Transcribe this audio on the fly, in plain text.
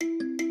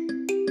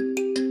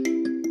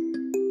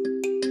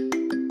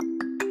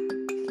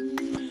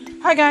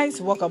Hi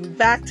guys, welcome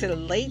back to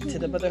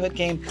the Motherhood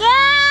Game.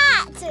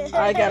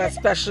 I got a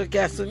special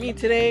guest with me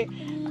today,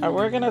 and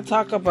we're gonna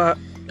talk about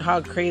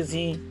how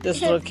crazy this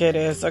little kid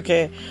is.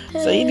 Okay,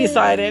 so he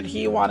decided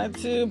he wanted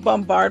to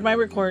bombard my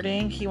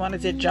recording. He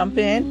wanted to jump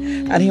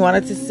in, and he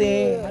wanted to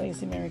say, how do you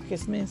say Merry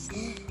Christmas?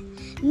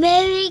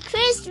 Merry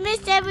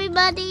Christmas,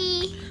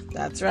 everybody!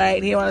 That's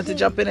right. He wanted to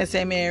jump in and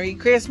say Merry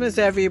Christmas,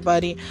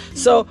 everybody.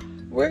 So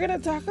we're gonna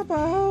talk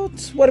about,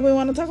 what do we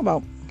want to talk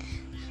about?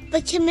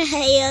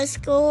 Bakimahaya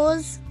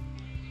schools.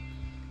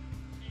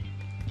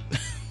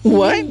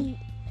 What?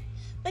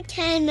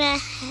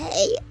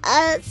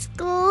 Bakimahaya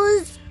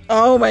schools.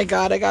 Oh my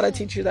God, I gotta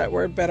teach you that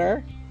word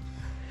better.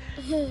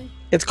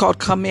 It's called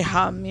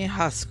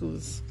Kamehameha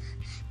schools.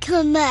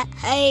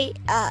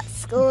 Kamehameha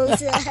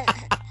schools.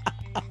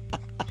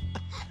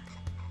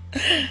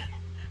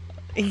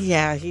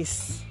 Yeah,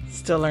 he's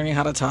still learning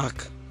how to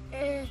talk.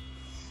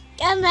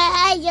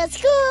 Kamehameha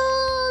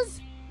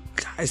schools.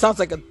 It sounds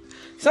like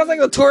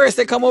the tourists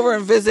that come over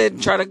and visit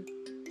and try to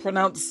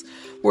pronounce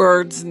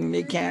words and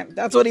they can't.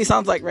 That's what he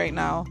sounds like right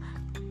now.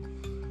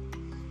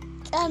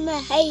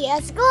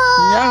 Kamehameha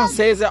schools. Yeah,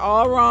 says it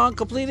all wrong,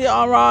 completely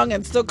all wrong,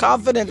 and still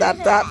confident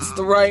that that's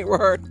the right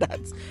word.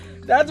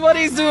 That's what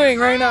he's doing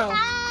right now.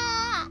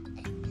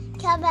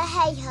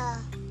 Kamehameha.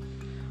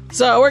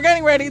 So we're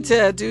getting ready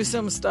to do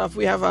some stuff.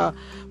 Kamehameha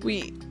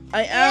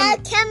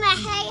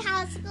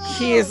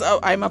schools.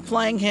 I'm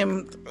applying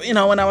him,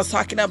 when I was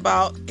talking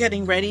about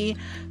getting ready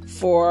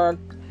for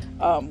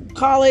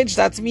college.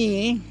 That's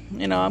me.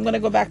 I'm going to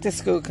go back to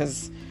school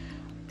because,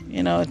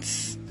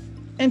 it's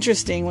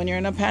interesting when you're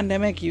in a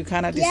pandemic. You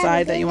kind of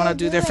decide that you want to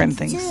do different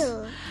things.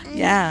 Too.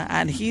 Yeah,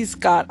 and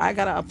I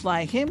got to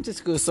apply him to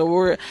school.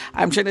 So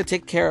I'm trying to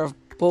take care of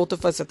both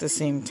of us at the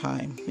same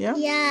time. Yeah?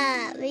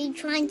 Yeah, we're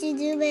trying to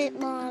do it,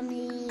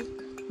 Mommy.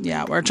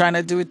 Yeah, we're trying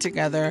to do it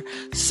together.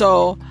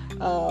 So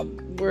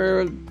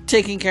we're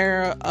taking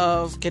care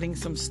of getting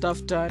some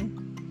stuff done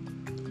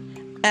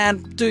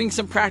and doing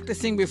some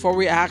practicing before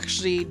we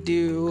actually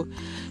do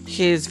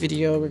his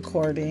video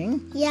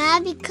recording. Yeah,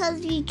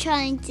 because we're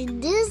trying to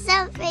do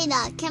something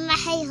at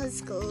Kamehameha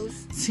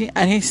schools. See,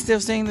 and he's still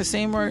saying the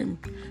same word.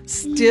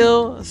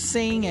 Still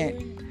saying it.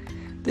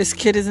 This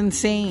kid is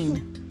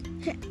insane.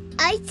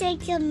 I say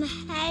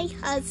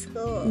Kamehameha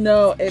school.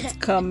 No, it's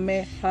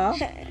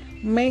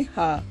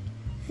Kamehameha.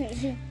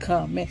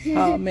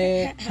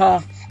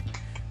 Kamehameha.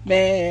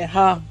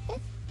 Meha.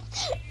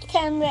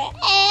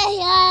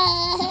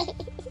 Kamehameha.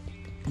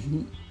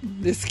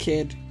 This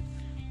kid.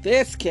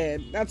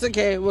 That's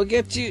okay. We'll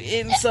get you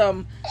in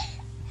some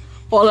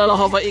Olala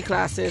Hawaii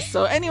classes.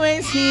 So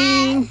anyways,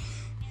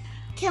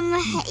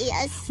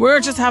 we're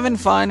just having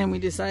fun, and we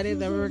decided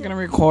that we were going to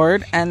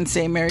record and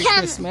say Merry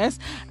Christmas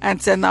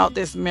and send out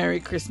this Merry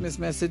Christmas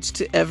message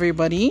to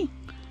everybody.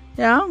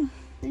 Yeah?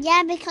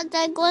 Yeah, because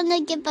I'm going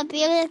to give a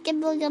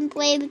basketball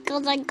giveaway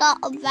because I got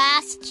a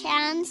last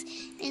chance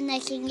and I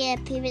can get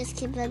a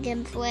basketball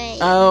giveaway.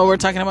 Oh, we're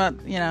talking about,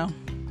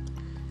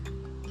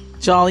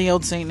 jolly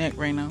old Saint Nick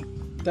right now.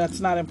 That's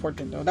not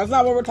important, though. That's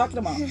not what we're talking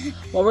about.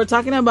 What we're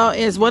talking about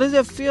is, what does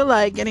it feel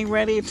like getting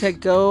ready to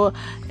go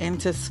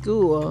into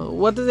school?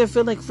 What does it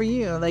feel like for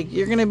you? Like,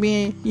 you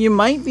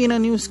might be in a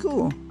new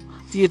school.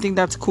 Do you think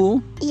that's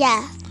cool?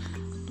 Yeah.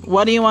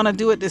 What do you want to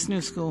do at this new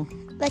school?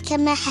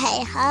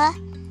 Bakimahaya.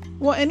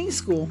 Well, any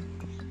school.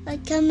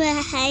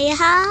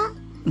 Bakimahaya.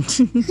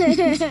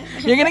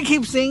 You're going to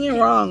keep saying it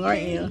wrong,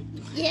 aren't you?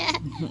 Yeah.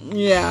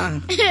 Yeah.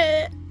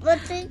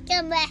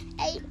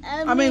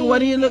 I mean, what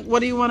do you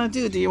want to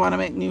do? Do you want to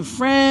make new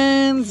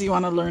friends? Do you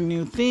want to learn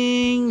new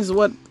things?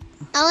 What?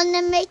 I want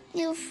to make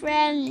new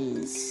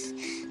friends.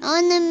 I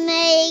want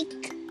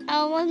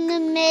to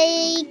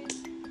make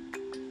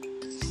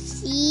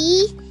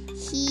he,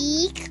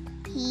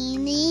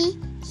 hini,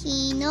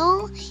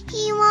 hino,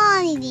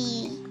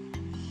 hiwani.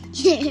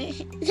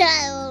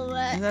 That'll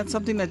work. Is that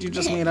something that you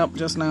just made up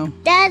just now?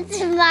 That's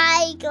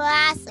my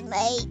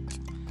classmate.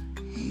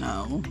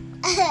 No.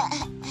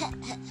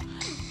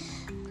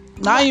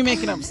 Now you're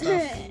making up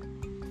stuff.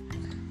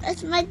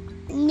 That's my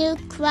new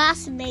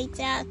classmates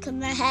at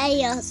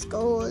Kamehameha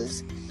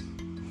schools.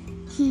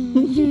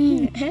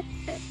 You're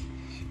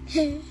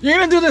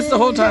gonna do this the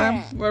whole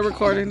time we're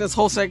recording this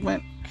whole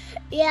segment.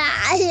 Yeah,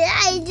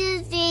 I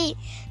just see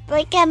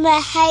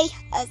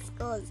Kamehameha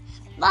schools.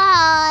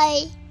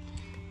 Bye.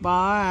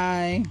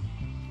 Bye.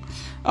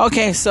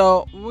 Okay,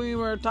 so we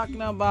were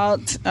talking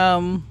about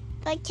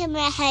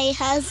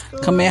Kamehameha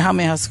schools.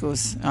 Kamehameha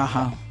schools.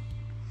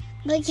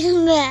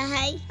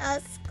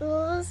 Kamehameha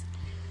schools.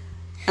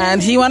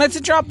 And he wanted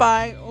to drop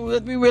by.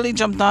 What we really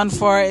jumped on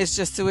for is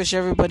just to wish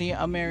everybody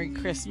a Merry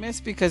Christmas,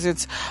 because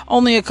it's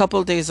only a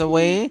couple days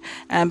away,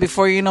 and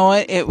before you know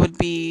it, it will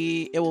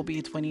be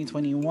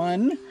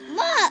 2021.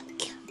 Look.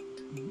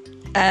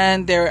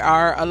 And there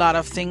are a lot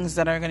of things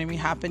that are going to be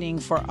happening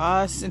for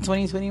us in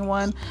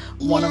 2021.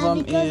 One of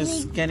them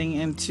is getting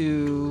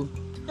into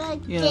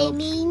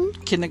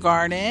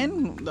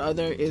kindergarten. The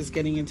other is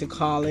getting into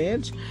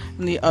college.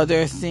 And the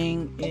other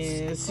thing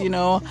is,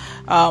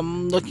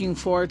 looking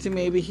forward to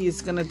maybe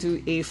he's going to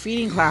do a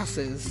feeding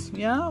classes.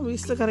 Yeah, we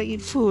still got to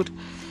eat food.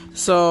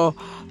 So,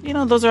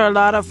 those are a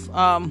lot of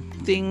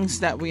things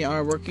that we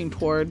are working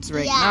towards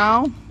right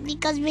now.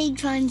 Because we're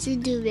trying to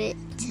do it.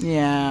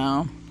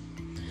 Yeah.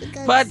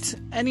 But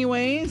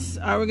anyways,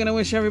 are we going to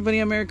wish everybody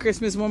a Merry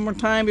Christmas one more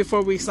time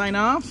before we sign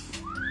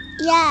off?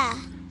 Yeah.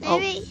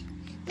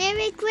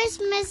 Merry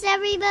Christmas,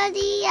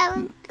 everybody.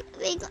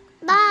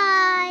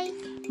 Bye.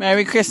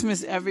 Merry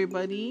Christmas,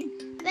 everybody.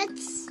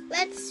 Let's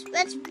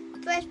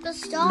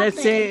stop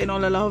Let's say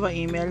Inolalava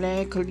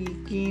imele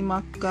kaliki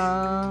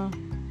maka.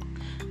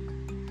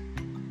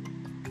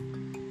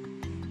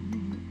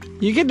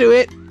 You can do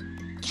it.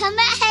 Come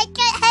on,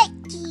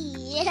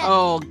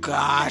 oh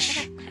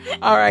gosh.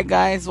 All right,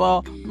 guys.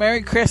 Well,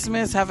 Merry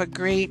Christmas. Have a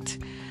great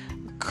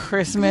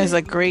Christmas,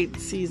 a great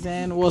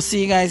season. We'll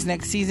see you guys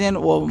next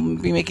season. We'll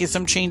be making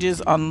some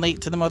changes on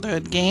Late to the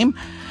Motherhood game.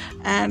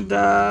 And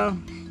bye.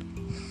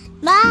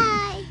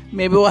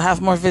 Maybe we'll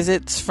have more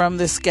visits from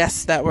this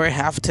guest that we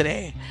have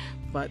today.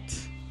 But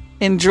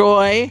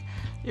enjoy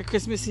your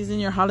Christmas season,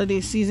 your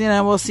holiday season,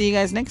 and we'll see you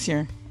guys next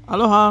year.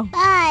 Aloha.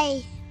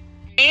 Bye.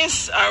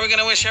 Are we going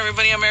to wish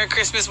everybody a Merry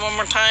Christmas one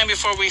more time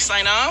before we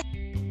sign off?